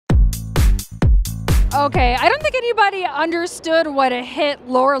Okay, I don't think anybody understood what a hit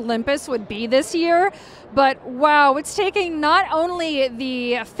Lore Olympus would be this year, but wow, it's taking not only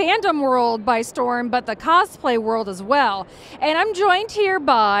the fandom world by storm, but the cosplay world as well. And I'm joined here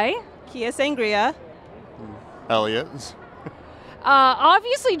by Kia Sangria. Elliot.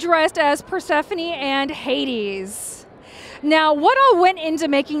 Obviously dressed as Persephone and Hades. Now, what all went into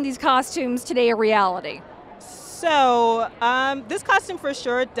making these costumes today a reality? So, this costume for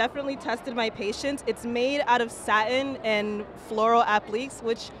sure definitely tested my patience. It's made out of satin and floral appliques,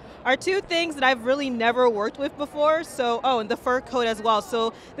 which are two things that I've really never worked with before. So, and the fur coat as well.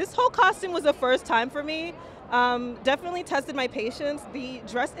 So this whole costume was the first time for me. Definitely tested my patience. The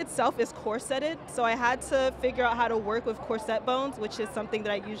dress itself is corseted, so I had to figure out how to work with corset bones, which is something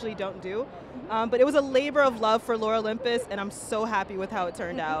that I usually don't do. But it was a labor of love for Lore Olympus, and I'm so happy with how it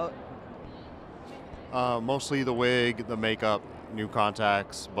turned out. Mostly the wig, the makeup, new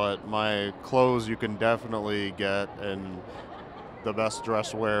contacts, but my clothes you can definitely get in the best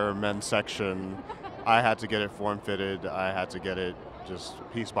dress wear men's section. I had to get it form fitted. I had to get it just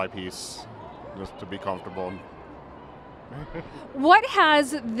piece by piece, just to be comfortable. What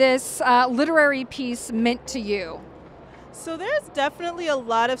has this literary piece meant to you? So there's definitely a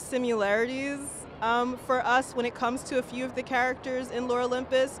lot of similarities for us when it comes to a few of the characters in Lore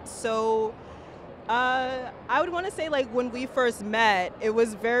Olympus. So I would want to say, like, when we first met, it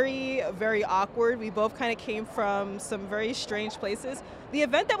was very, very awkward. We both kind of came from some very strange places. The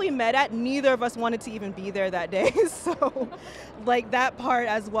event that we met at, neither of us wanted to even be there that day. So, like, that part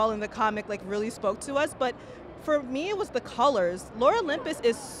as well in the comic, like, really spoke to us. But for me, it was the colors. Lore Olympus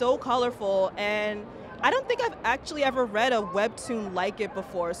is so colorful, and I don't think I've actually ever read a webtoon like it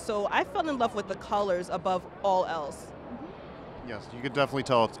before. So I fell in love with the colors above all else. Yes, you could definitely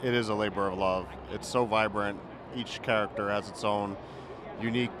tell it is a labor of love. It's so vibrant. Each character has its own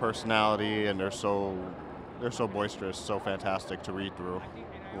unique personality, and they're so boisterous, so fantastic to read through.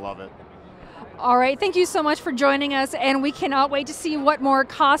 Love it. All right, thank you so much for joining us, and we cannot wait to see what more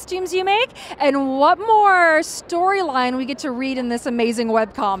costumes you make and what more storyline we get to read in this amazing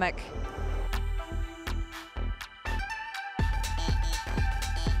webcomic.